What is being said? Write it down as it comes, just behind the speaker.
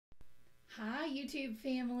YouTube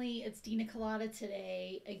family, it's Dina Colada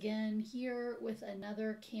today, again here with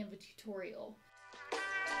another Canva tutorial.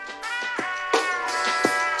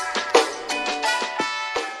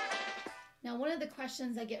 Now, one of the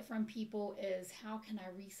questions I get from people is how can I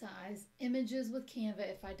resize images with Canva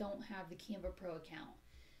if I don't have the Canva Pro account?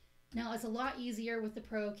 Now, it's a lot easier with the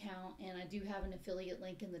Pro account, and I do have an affiliate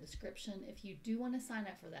link in the description if you do want to sign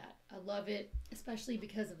up for that. I love it, especially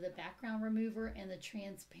because of the background remover and the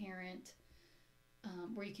transparent,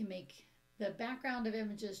 where you can make the background of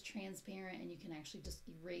images transparent and you can actually just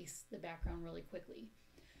erase the background really quickly.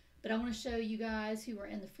 But I want to show you guys who are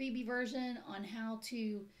in the freebie version on how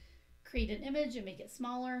to create an image and make it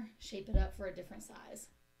smaller, shape it up for a different size.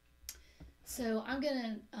 So I'm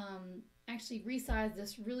going to actually resize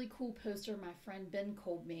this really cool poster my friend Ben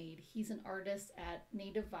Kolb made. He's an artist at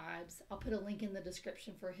Native Vibes. I'll put a link in the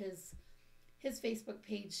description for his Facebook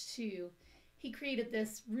page too. He created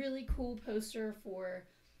this really cool poster for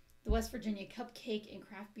the West Virginia Cupcake and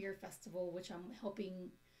Craft Beer Festival, which I'm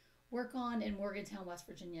helping work on in Morgantown, West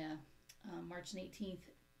Virginia, March 18th,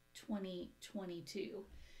 2022.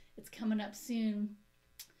 It's coming up soon.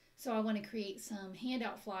 So I want to create some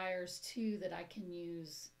handout flyers too that I can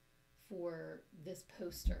use for this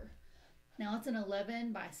poster. Now it's an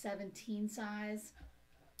 11 by 17 size.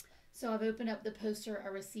 So I've opened up the poster I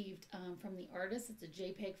received from the artist. It's a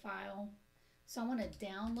JPEG file. So I want to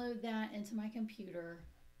download that into my computer.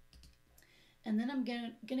 And then I'm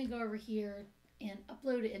gonna go over here and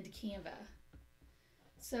upload it into Canva.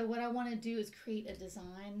 So what I want to do is create a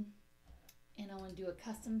design, and I want to do a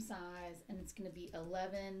custom size, and it's going to be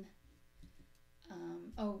 11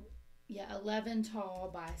 tall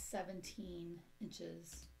by 17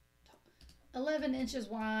 inches tall. 11 inches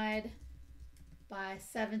wide by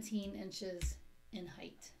 17 inches in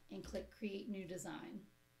height, and click create new design.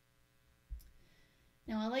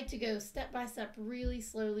 Now I like to go step by step really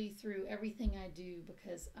slowly through everything I do,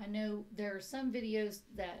 because I know there are some videos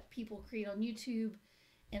that people create on YouTube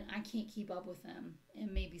and I can't keep up with them,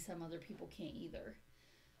 and maybe some other people can't either.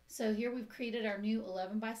 So here we've created our new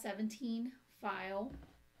 11 by 17 file,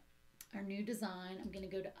 our new design. I'm going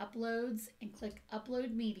to go to Uploads and click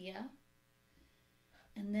Upload Media.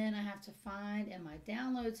 And then I have to find in my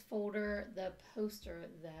Downloads folder the poster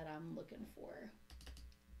that I'm looking for.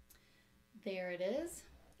 There it is.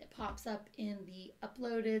 It pops up in the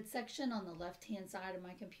Uploaded section on the left-hand side of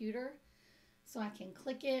my computer. So I can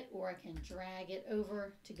click it or I can drag it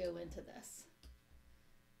over to go into this.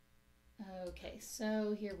 Okay,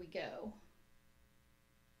 so here we go.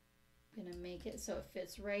 I'm going to make it so it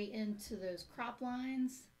fits right into those crop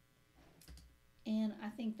lines. And I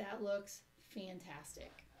think that looks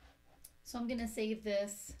fantastic. So I'm going to save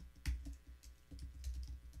this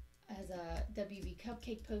as a WV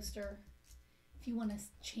Cupcake poster. If you want to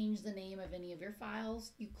change the name of any of your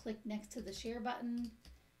files, you click next to the share button,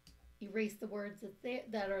 erase the words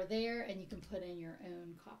that are there, and you can put in your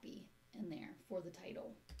own copy in there for the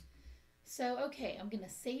title. So, okay, I'm going to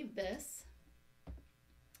save this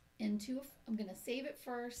into, I'm going to save it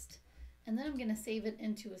first, and then I'm going to save it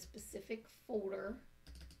into a specific folder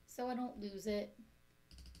so I don't lose it.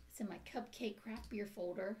 It's in my Cupcake Craft Beer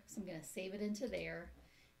folder, so I'm going to save it into there.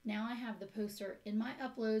 Now I have the poster in my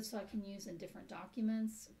uploads so I can use in different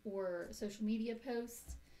documents or social media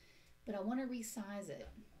posts, but I want to resize it.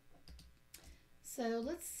 So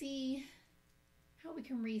let's see how we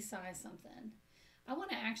can resize something. I want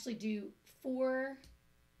to actually do 4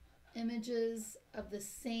 images of the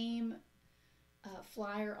same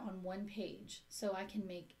flyer on one page, so I can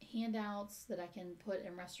make handouts that I can put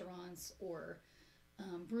in restaurants or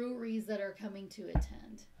breweries that are coming to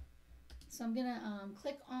attend. So I'm going to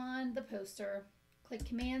click on the poster, click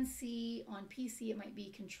Command C. On PC it might be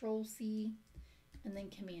Control C, and then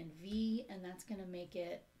Command V, and that's going to make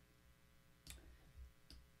it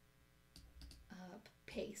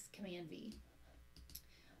paste, Command V.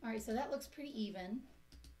 Alright, so that looks pretty even.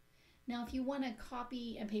 Now if you want to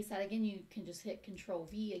copy and paste that again, you can just hit Control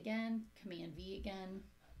V again, Command V again.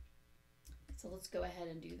 So let's go ahead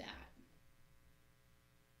and do that.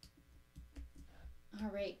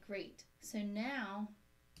 Alright, great. So now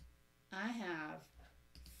I have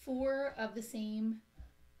 4 of the same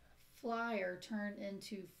flyer turned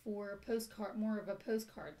into 4 postcard, more of a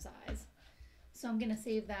postcard size. So I'm going to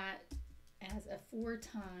save that as a 4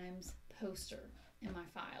 times poster in my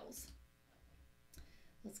files.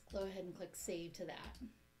 Let's go ahead and click Save to that.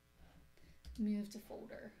 Move to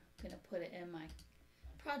folder. I'm going to put it in my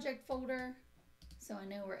project folder so I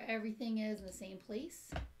know where everything is in the same place.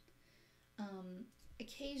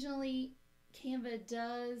 Occasionally Canva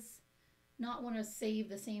does not want to save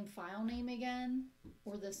the same file name again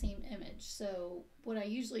or the same image. So what I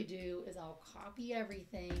usually do is I'll copy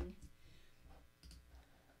everything,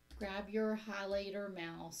 grab your highlighter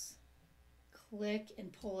mouse, click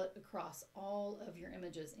and pull it across all of your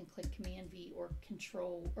images and click Command V or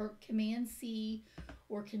Command C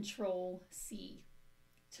or Control C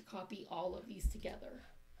to copy all of these together.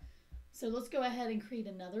 So let's go ahead and create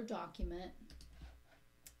another document.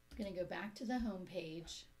 I'm going to go back to the home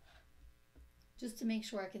page just to make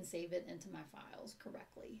sure I can save it into my files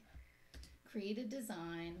correctly. Create a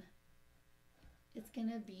design. It's going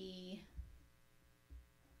to be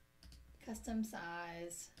custom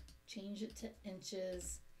size, change it to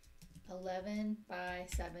inches, 11 by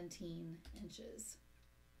 17 inches.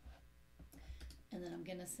 And then I'm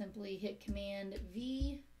going to simply hit Command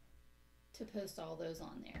V to post all those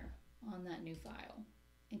on there, on that new file.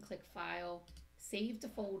 And click File, Save to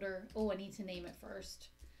Folder. Oh, I need to name it first.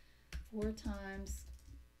 4 times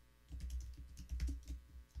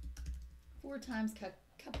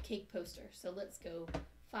cupcake poster. So let's go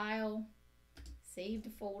File, Save to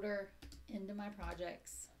Folder, into my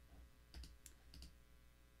projects.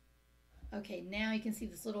 Okay, now you can see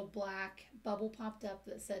this little black bubble popped up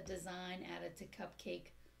that said design added to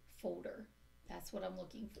cupcake folder. That's what I'm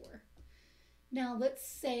looking for. Now let's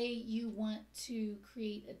say you want to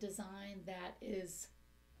create a design that is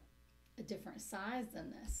a different size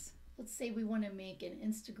than this. Let's say we want to make an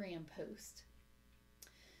Instagram post.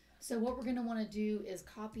 So what we're going to want to do is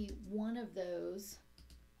copy one of those,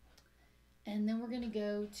 and then we're going to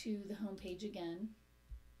go to the home page again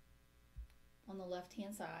on the left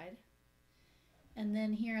hand side. And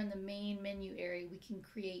then here in the main menu area, we can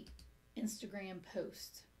create Instagram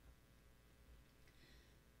post.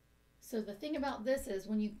 So the thing about this is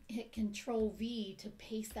when you hit Control V to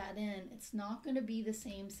paste that in, it's not going to be the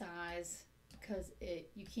same size because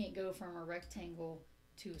you can't go from a rectangle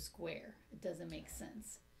to a square. It doesn't make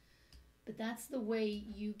sense. But that's the way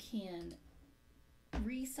you can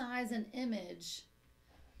resize an image.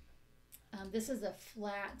 This is a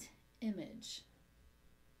flat image.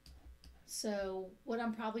 So what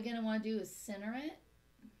I'm probably going to want to do is center it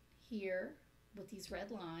here with these red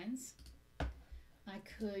lines. I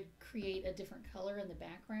could create a different color in the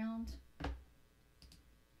background.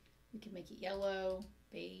 We can make it yellow,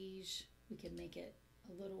 beige. We can make it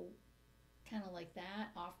a little kind of like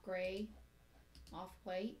that, off gray, off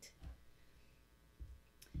white.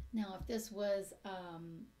 Now if this was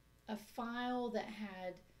a file that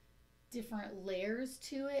had different layers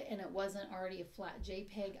to it and it wasn't already a flat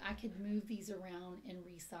JPEG, I could move these around and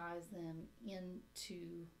resize them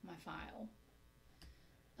into my file.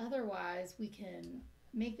 Otherwise, we can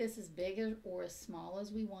make this as big or as small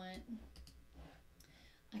as we want.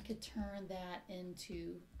 I could turn that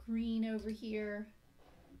into green over here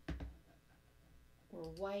or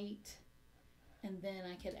white, and then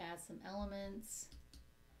I could add some elements.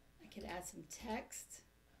 I could add some text.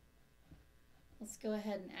 Let's go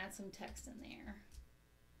ahead and add some text in there.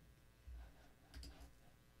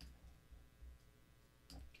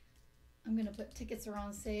 I'm going to put tickets are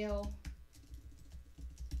on sale.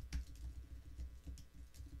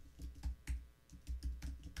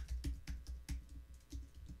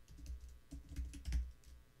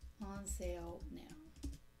 On sale now.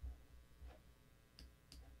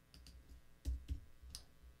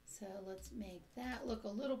 So let's make that look a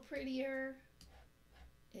little prettier.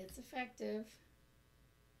 It's effective.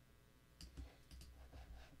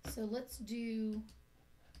 So let's do,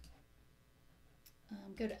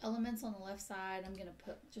 go to elements on the left side. I'm going to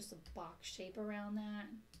put just a box shape around that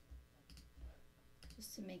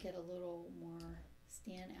just to make it a little more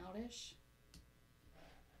stand out-ish.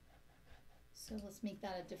 So let's make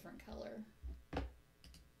that a different color.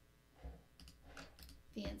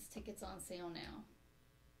 Advance tickets on sale now.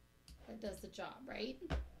 That does the job, right?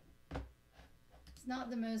 It's not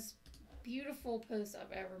the most beautiful post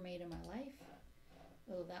I've ever made in my life.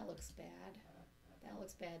 Oh, that looks bad. That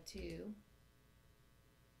looks bad too.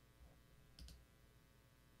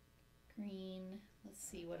 Green. Let's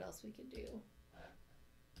see what else we could do.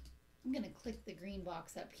 I'm going to click the green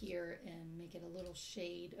box up here and make it a little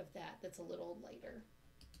shade of that that's a little lighter.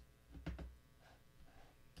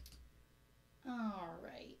 All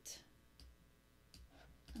right.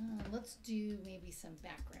 Let's do maybe some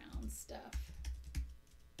background stuff.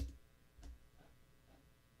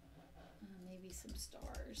 Maybe some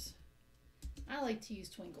stars. I like to use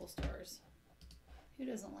twinkle stars. Who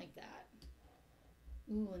doesn't like that?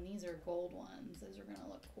 Ooh, and these are gold ones. Those are going to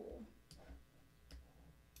look cool.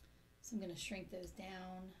 So I'm going to shrink those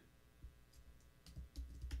down,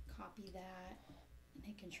 copy that, and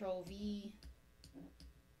hit Control V.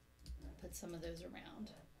 Put some of those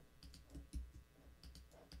around.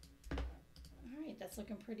 All right, that's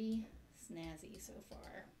looking pretty snazzy so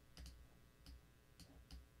far.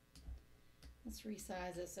 Let's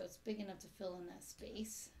resize it so it's big enough to fill in that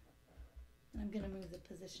space. And I'm going to move the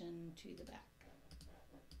position to the back.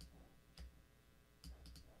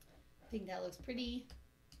 I think that looks pretty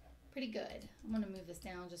good. I'm going to move this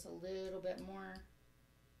down just a little bit more.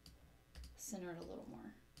 Center it a little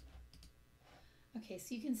more. Okay,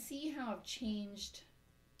 so you can see how I've changed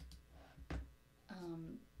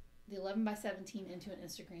the 11 by 17 into an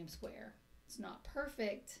Instagram square. It's not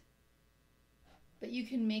perfect, but you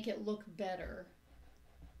can make it look better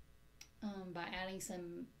by adding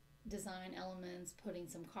some design elements, putting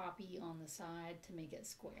some copy on the side to make it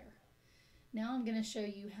square. Now I'm going to show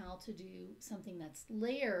you how to do something that's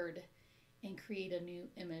layered and create a new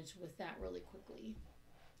image with that really quickly.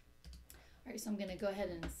 All right, so I'm going to go ahead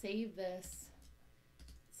and save this,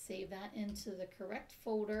 save that into the correct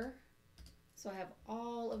folder. So I have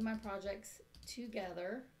all of my projects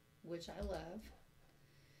together, which I love.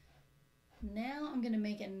 Now I'm going to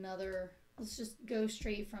make another, let's just go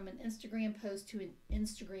straight from an Instagram post to an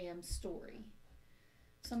Instagram story.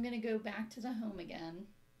 So I'm going to go back to the home again.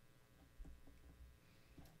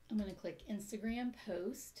 I'm going to click Instagram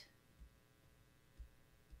post.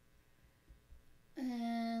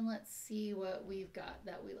 And let's see what we've got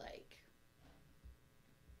that we like.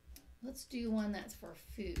 Let's do one that's for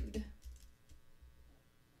food.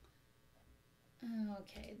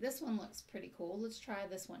 Okay, this one looks pretty cool. Let's try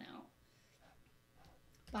this one out.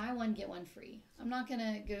 Buy one, get one free. I'm not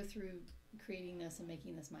gonna go through creating this and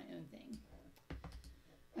making this my own thing.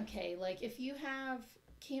 Okay, like if you have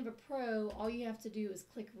Canva Pro, all you have to do is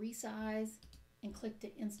click Resize and click to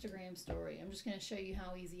Instagram story. I'm just gonna show you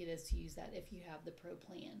how easy it is to use that if you have the Pro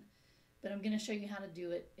plan. But I'm gonna show you how to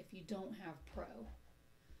do it if you don't have Pro.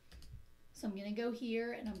 So I'm gonna go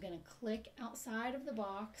here and I'm gonna click outside of the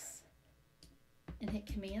box and hit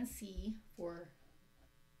Command C for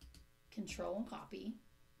control and copy.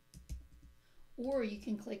 Or you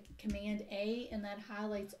can click Command A and that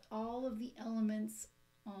highlights all of the elements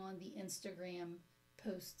on the Instagram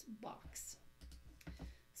post box.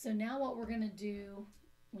 So now what we're going to do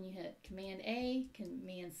when you hit Command A,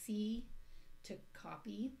 Command C to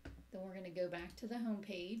copy, then we're going to go back to the home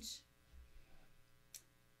page.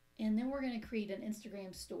 And then we're going to create an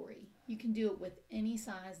Instagram story. You can do it with any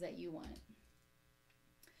size that you want.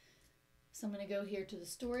 So I'm going to go here to the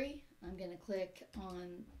story. I'm going to click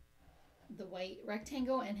on the white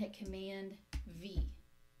rectangle and hit Command V,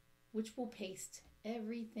 which will paste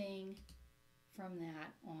everything from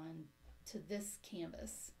that on to this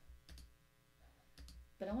canvas.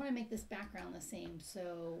 But I want to make this background the same.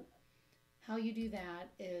 So how you do that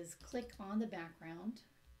is click on the background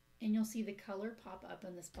and you'll see the color pop up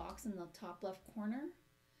in this box in the top left corner.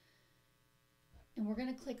 And we're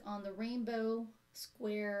going to click on the rainbow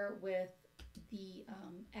square with the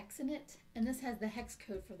X in it, and this has the hex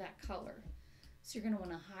code for that color. So you're going to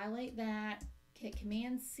want to highlight that, hit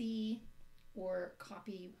Command C or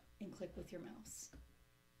copy and click with your mouse.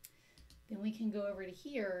 Then we can go over to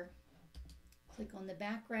here, click on the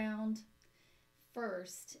background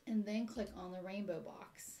first, and then click on the rainbow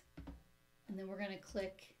box. And then we're going to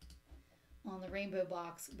click on the rainbow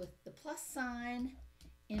box with the plus sign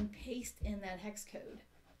and paste in that hex code.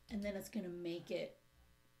 And then it's going to make it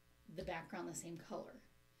the background the same color.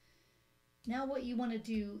 Now what you want to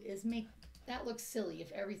do is make that look silly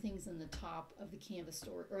if everything's in the top of the Canva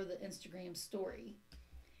story or the Instagram story.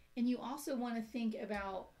 And you also want to think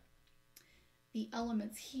about the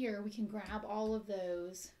elements here. We can grab all of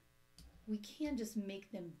those. We can just make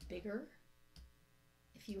them bigger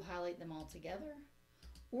if you highlight them all together,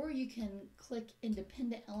 or you can click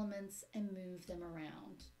independent elements and move them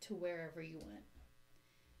around to wherever you want.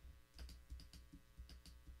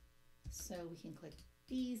 So we can click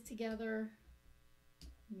these together,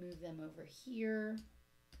 move them over here.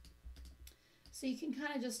 So you can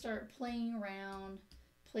kind of just start playing around,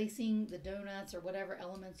 placing the donuts or whatever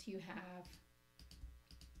elements you have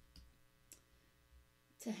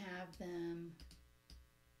to have them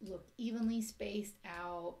look evenly spaced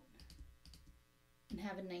out and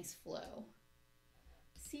have a nice flow.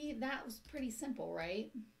 See, that was pretty simple,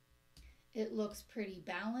 right? It looks pretty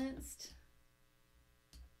balanced.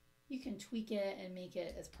 You can tweak it and make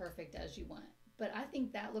it as perfect as you want. But I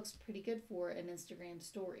think that looks pretty good for an Instagram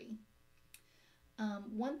story.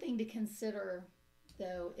 One thing to consider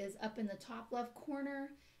though is up in the top left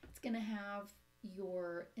corner, it's going to have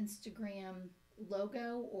your Instagram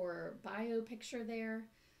logo or bio picture there.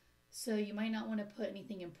 So you might not want to put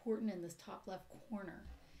anything important in this top left corner.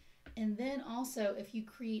 And then also, if you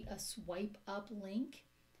create a swipe up link,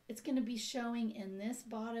 it's going to be showing in this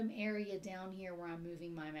bottom area down here where I'm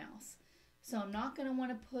moving my mouse. So I'm not going to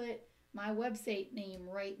want to put my website name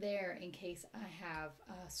right there in case I have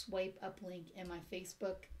a swipe up link in my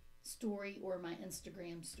Facebook story or my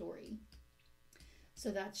Instagram story.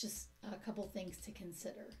 So that's just a couple things to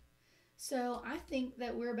consider. So I think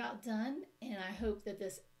that we're about done, and I hope that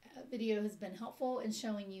this video has been helpful in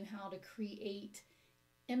showing you how to create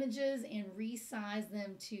images and resize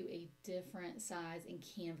them to a different size in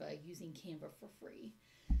Canva using Canva for free.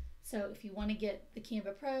 So if you want to get the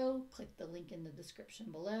Canva Pro, click the link in the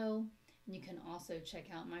description below. And you can also check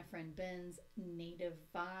out my friend Ben's Native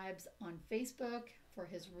Vibes on Facebook for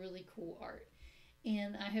his really cool art.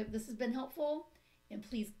 And I hope this has been helpful. And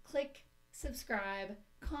please click, subscribe,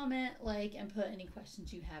 comment, like, and put any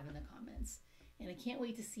questions you have in the comments. And I can't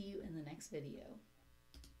wait to see you in the next video.